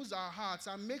renews our hearts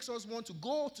and makes us want to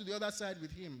go to the other side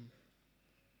with him.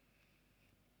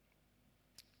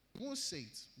 You won't say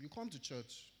it. You come to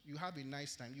church, you have a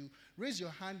nice time, you raise your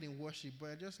hand in worship, but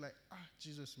you're just like,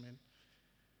 Jesus, man,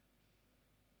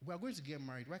 we are going to get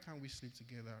married. Why can't we sleep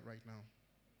together right now?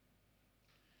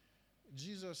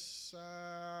 Jesus,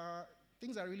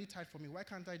 things are really tight for me. Why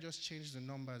can't I just change the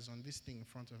numbers on this thing in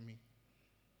front of me?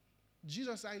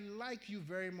 Jesus, I like you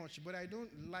very much, but I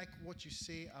don't like what you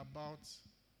say about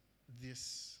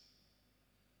this.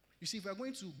 You see, if we're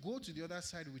going to go to the other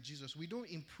side with Jesus, we don't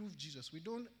improve Jesus. We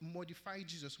don't modify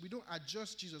Jesus. We don't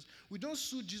adjust Jesus. We don't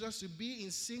suit Jesus to be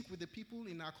in sync with the people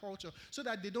in our culture so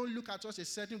that they don't look at us a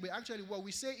certain way. Actually, what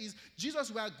we say is, Jesus,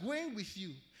 we are going with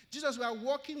you. Jesus, we are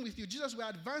walking with you. Jesus, we are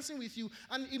advancing with you.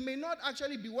 And it may not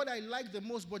actually be what I like the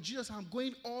most, but Jesus, I'm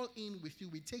going all in with you.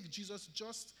 We take Jesus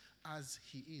just as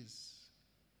he is.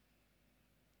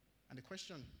 And the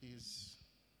question is,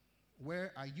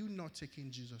 where are you not taking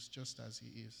Jesus just as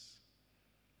he is?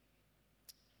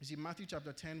 You see, Matthew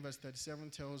chapter 10, verse 37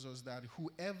 tells us that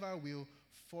whoever will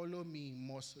follow me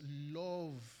must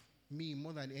love me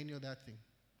more than any other thing.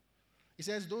 It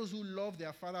says, those who love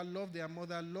their father, love their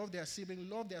mother, love their sibling,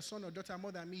 love their son or daughter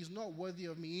more than me is not worthy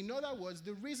of me. In other words,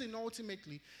 the reason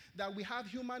ultimately that we have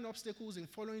human obstacles in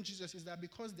following Jesus is that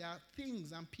because there are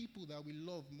things and people that we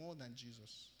love more than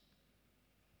Jesus.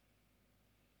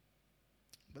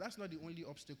 But that's not the only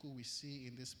obstacle we see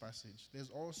in this passage. There's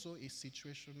also a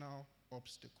situational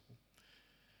obstacle.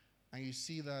 And you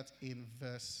see that in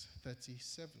verse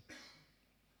 37.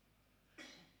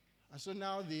 And so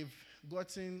now they've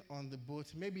gotten on the boat,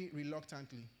 maybe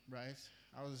reluctantly, right?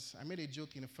 I made a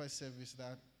joke in the first service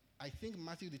that I think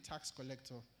Matthew the tax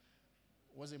collector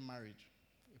wasn't married.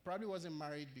 He probably wasn't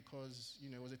married because,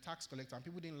 he was a tax collector and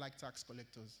people didn't like tax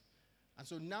collectors. And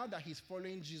so now that he's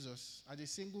following Jesus as a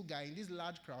single guy in this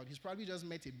large crowd, he's probably just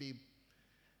met a babe.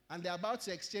 And they're about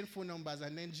to exchange phone numbers,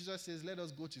 and then Jesus says, let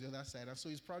us go to the other side. And so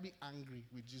he's probably angry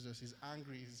with Jesus. He's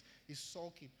angry. He's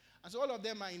sulking. And so all of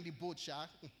them are in the boat,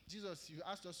 Jesus, you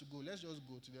asked us to go. Let's just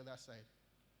go to the other side.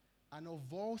 And of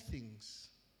all things,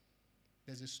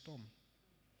 there's a storm.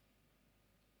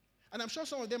 And I'm sure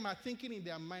some of them are thinking in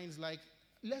their minds like,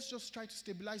 let's just try to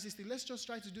stabilize this thing. Let's just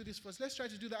try to do this first. Let's try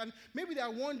to do that. And maybe they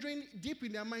are wondering deep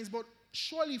in their minds, but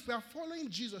surely if we are following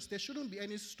Jesus, there shouldn't be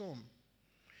any storm.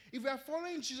 If we are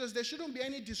following Jesus, there shouldn't be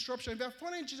any disruption. If we are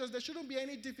following Jesus, there shouldn't be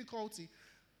any difficulty.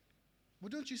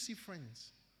 But don't you see,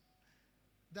 friends,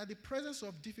 that the presence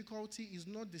of difficulty is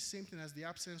not the same thing as the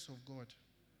absence of God?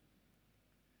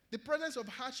 The presence of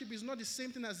hardship is not the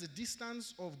same thing as the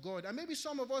distance of God. And maybe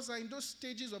some of us are in those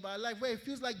stages of our life where it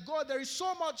feels like, God, there is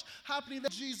so much happening there.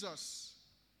 Jesus.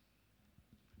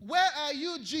 Where are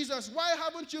you, Jesus? Why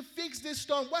haven't you fixed this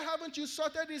storm? Why haven't you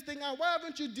sorted this thing out? Why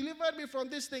haven't you delivered me from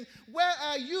this thing? Where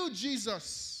are you,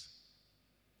 Jesus?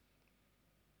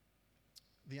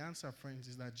 The answer, friends,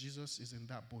 is that Jesus is in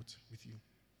that boat with you.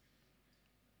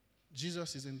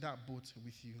 Jesus is in that boat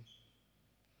with you.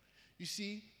 You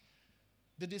see,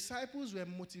 the disciples were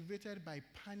motivated by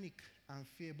panic and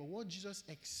fear, but what Jesus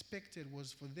expected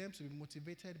was for them to be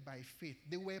motivated by faith.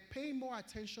 They were paying more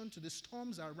attention to the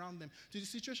storms around them, to the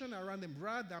situation around them,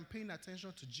 rather than paying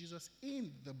attention to Jesus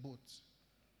in the boat.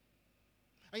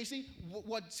 And you see,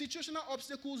 what situational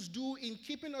obstacles do in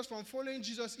keeping us from following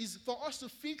Jesus is for us to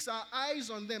fix our eyes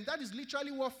on them. That is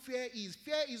literally what fear is.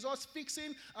 Fear is us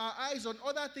fixing our eyes on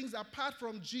other things apart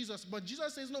from Jesus. But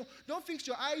Jesus says, no, don't fix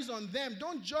your eyes on them.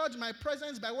 Don't judge my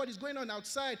presence by what is going on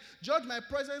outside. Judge my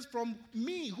presence from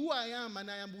me, who I am,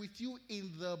 and I am with you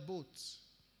in the boat.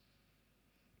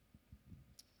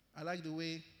 I like the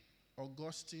way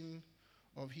Augustine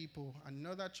of Hippo,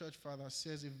 another church father,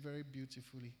 says it very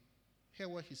beautifully. Hear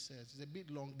what he says. It's a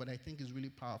bit long, but I think it's really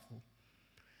powerful.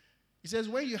 He says,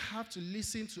 when you have to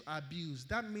listen to abuse,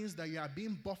 that means that you are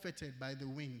being buffeted by the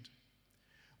wind.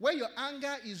 When your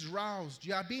anger is roused,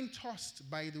 you are being tossed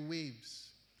by the waves.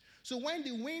 So when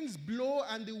the winds blow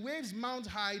and the waves mount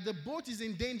high, the boat is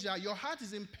in danger, your heart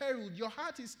is imperiled, your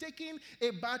heart is taking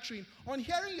a battering. On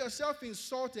hearing yourself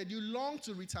insulted, you long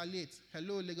to retaliate.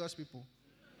 Hello, Lagos people.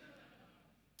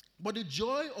 But the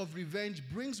joy of revenge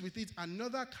brings with it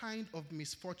another kind of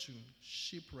misfortune,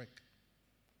 shipwreck.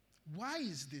 Why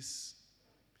is this?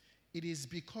 It is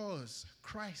because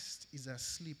Christ is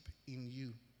asleep in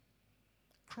you.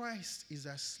 Christ is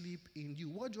asleep in you.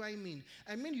 What do I mean?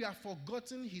 I mean you have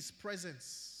forgotten his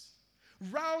presence.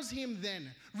 Rouse him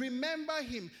then. Remember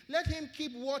him. Let him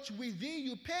keep watch within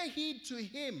you. Pay heed to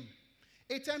him.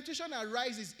 A temptation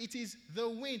arises. It is the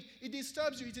wind. It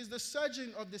disturbs you. It is the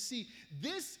surging of the sea.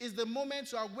 This is the moment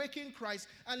to awaken Christ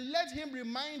and let him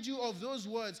remind you of those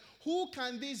words. Who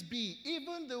can this be?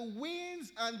 Even the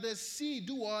winds and the sea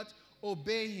do what?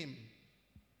 Obey him.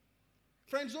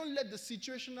 Friends, don't let the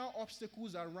situational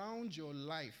obstacles around your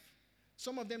life,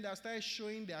 some of them that started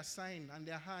showing their sign and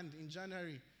their hand in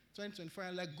January 2024,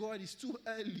 and like, God, it's too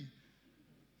early.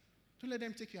 Don't let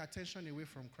them take your attention away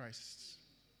from Christ.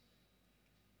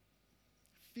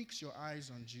 Fix your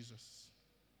eyes on Jesus.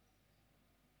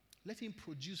 Let him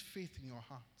produce faith in your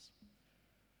heart.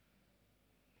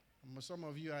 Some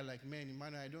of you are like, man,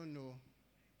 Emmanuel, I don't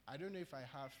know if I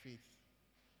have faith.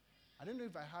 I don't know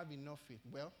if I have enough faith.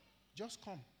 Well, just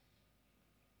come.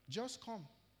 Just come.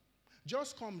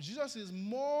 Just come. Jesus is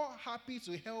more happy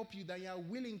to help you than you are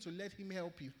willing to let him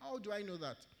help you. How do I know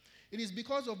that? It is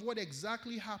because of what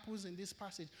exactly happens in this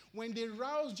passage. When they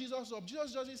rouse Jesus up,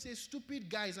 Jesus doesn't say, stupid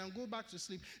guys, and go back to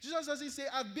sleep. Jesus doesn't say,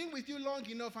 I've been with you long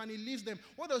enough, and he leaves them.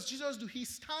 What does Jesus do? He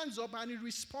stands up and he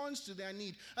responds to their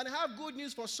need. And I have good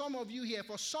news for some of you here,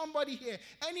 for somebody here,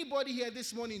 anybody here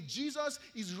this morning. Jesus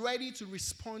is ready to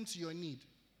respond to your need.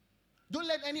 Don't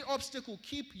let any obstacle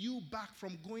keep you back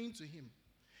from going to him.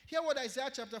 Hear what Isaiah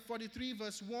chapter 43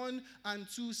 verse 1 and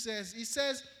 2 says. It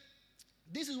says,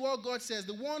 this is what God says,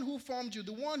 the one who formed you,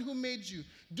 the one who made you.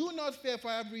 Do not fear, for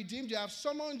I have redeemed you. I have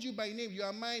summoned you by name. You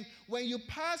are mine. When you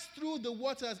pass through the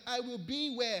waters, I will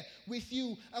be where? With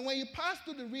you. And when you pass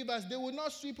through the rivers, they will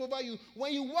not sweep over you.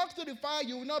 When you walk through the fire,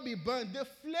 you will not be burned. The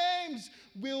flames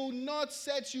will not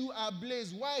set you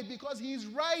ablaze. Why? Because he is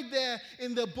right there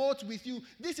in the boat with you.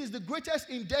 This is the greatest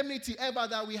indemnity ever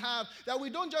that we have. That we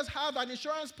don't just have an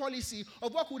insurance policy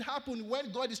of what could happen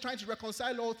when God is trying to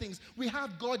reconcile all things. We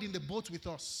have God in the boat with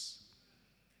us.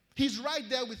 He's right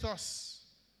there with us.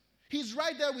 He's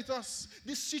right there with us.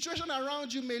 The situation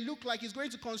around you may look like it's going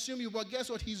to consume you, but guess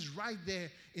what? He's right there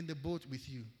in the boat with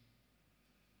you.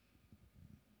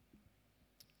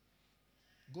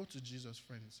 Go to Jesus,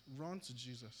 friends. Run to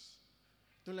Jesus.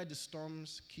 Don't let the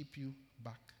storms keep you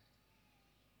back.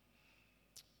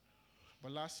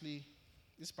 But lastly,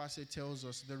 this passage tells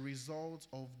us the result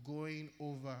of going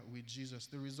over with Jesus.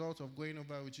 The result of going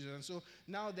over with Jesus. And so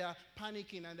now they are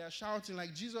panicking and they're shouting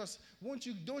like, Jesus,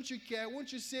 don't you care?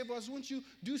 Won't you save us? Won't you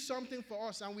do something for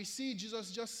us? And we see Jesus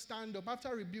just stand up.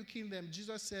 After rebuking them,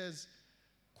 Jesus says,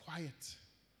 quiet,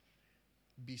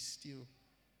 be still.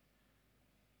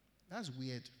 That's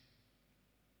weird.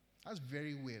 That's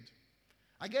very weird.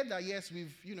 I get that, yes,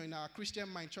 we've, in our Christian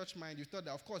mind, church mind, you thought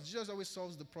that, of course, Jesus always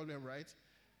solves the problem, right?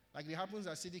 Like it happens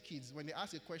at City Kids. When they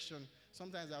ask a question,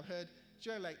 sometimes I've heard,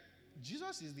 like,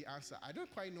 Jesus is the answer. I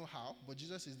don't quite know how, but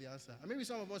Jesus is the answer. And maybe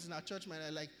some of us in our church mind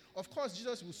are like, of course,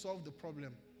 Jesus will solve the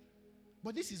problem.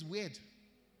 But this is weird.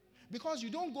 Because you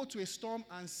don't go to a storm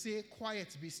and say,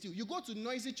 quiet, be still. You go to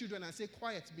noisy children and say,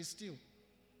 quiet, be still.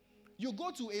 You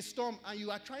go to a storm and you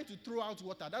are trying to throw out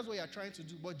water. That's what you are trying to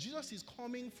do. But Jesus is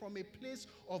coming from a place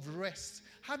of rest.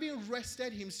 Having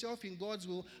rested himself in God's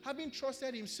will, having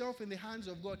trusted himself in the hands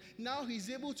of God, now he's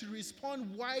able to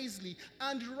respond wisely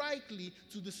and rightly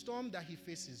to the storm that he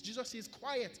faces. Jesus says,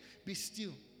 quiet, be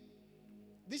still.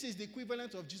 This is the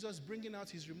equivalent of Jesus bringing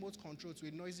out his remote control to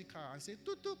a noisy car and say,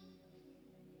 toot, toot.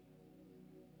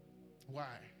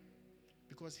 Why?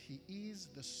 Because he is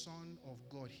the Son of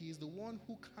God. He is the one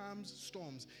who calms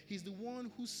storms. He's the one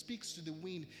who speaks to the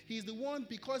wind. He's the one,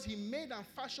 because he made and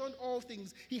fashioned all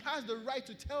things, he has the right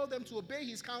to tell them to obey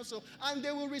his counsel, and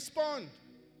they will respond.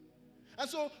 And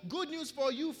so, good news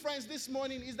for you, friends, this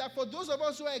morning is that for those of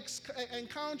us who are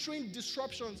encountering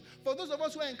disruptions, for those of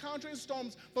us who are encountering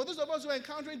storms, for those of us who are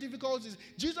encountering difficulties,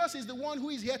 Jesus is the one who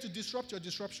is here to disrupt your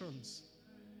disruptions.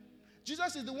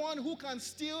 Jesus is the one who can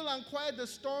still and quiet the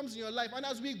storms in your life. And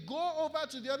as we go over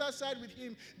to the other side with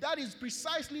him, that is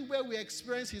precisely where we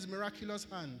experience his miraculous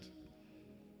hand.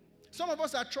 Some of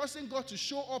us are trusting God to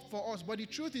show up for us, but the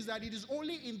truth is that it is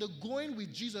only in the going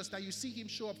with Jesus that you see him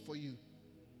show up for you.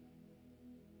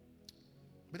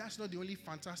 But that's not the only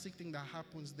fantastic thing that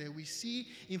happens there. We see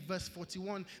in verse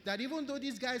 41 that even though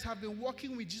these guys have been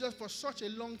walking with Jesus for such a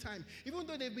long time, even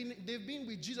though they've been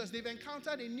with Jesus, they've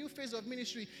encountered a new phase of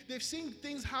ministry. They've seen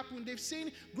things happen. They've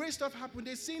seen great stuff happen.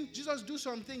 They've seen Jesus do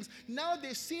some things. Now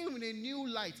they see him in a new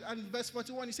light. And verse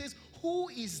 41, he says, who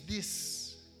is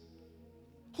this?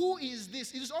 Who is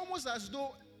this? It is almost as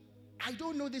though I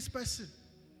don't know this person.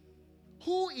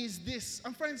 Who is this?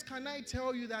 And friends, can I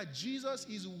tell you that Jesus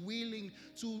is willing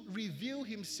to reveal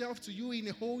himself to you in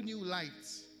a whole new light?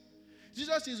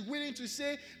 Jesus is willing to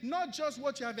say, not just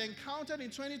what you have encountered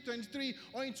in 2023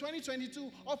 or in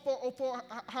 2022 or for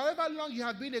however long you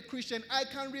have been a Christian, I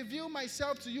can reveal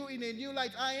myself to you in a new light.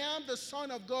 I am the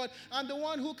Son of God. I'm the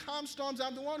one who calms storms.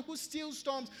 I'm the one who stills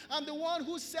storms. I'm the one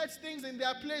who sets things in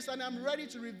their place, and I'm ready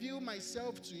to reveal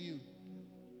myself to you.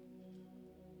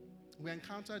 We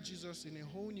encounter Jesus in a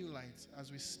whole new light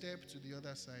as we step to the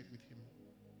other side with him.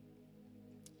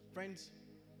 Friends,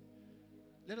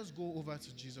 let us go over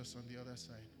to Jesus on the other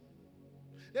side.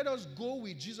 Let us go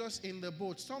with Jesus in the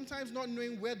boat, sometimes not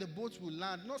knowing where the boat will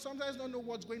land, sometimes not know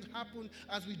what's going to happen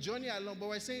as we journey along, but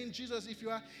we're saying, Jesus, if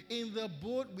you are in the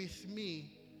boat with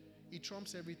me, it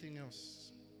trumps everything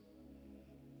else.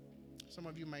 Some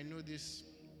of you might know this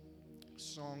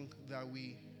song that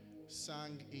we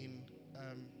sang in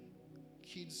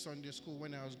kids Sunday school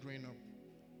when I was growing up.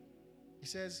 It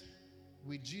says,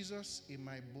 with Jesus in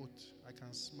my boat, I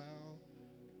can smile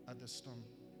at the storm.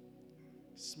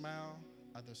 Smile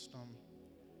at the storm.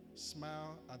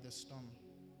 Smile at the storm.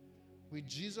 With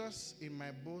Jesus in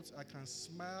my boat, I can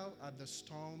smile at the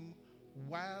storm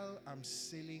while I'm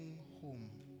sailing home.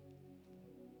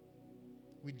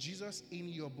 With Jesus in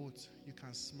your boat, you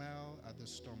can smile at the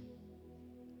storm.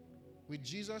 With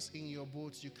Jesus in your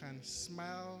boat, you can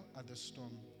smile at the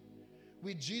storm.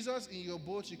 With Jesus in your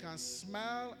boat, you can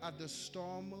smile at the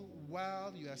storm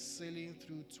while you are sailing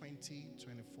through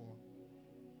 2024.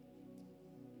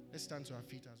 Let's stand to our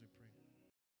feet as we pray.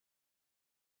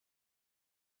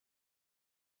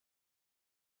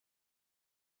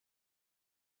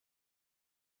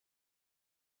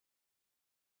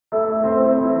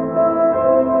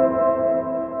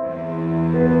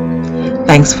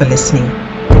 Thanks for listening.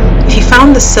 If you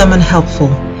found this sermon helpful,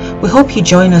 we hope you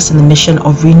join us in the mission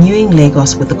of renewing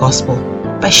Lagos with the gospel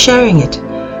by sharing it,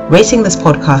 rating this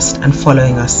podcast, and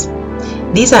following us.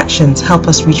 These actions help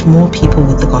us reach more people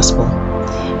with the gospel.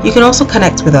 You can also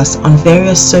connect with us on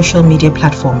various social media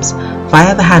platforms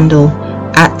via the handle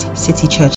 @City Church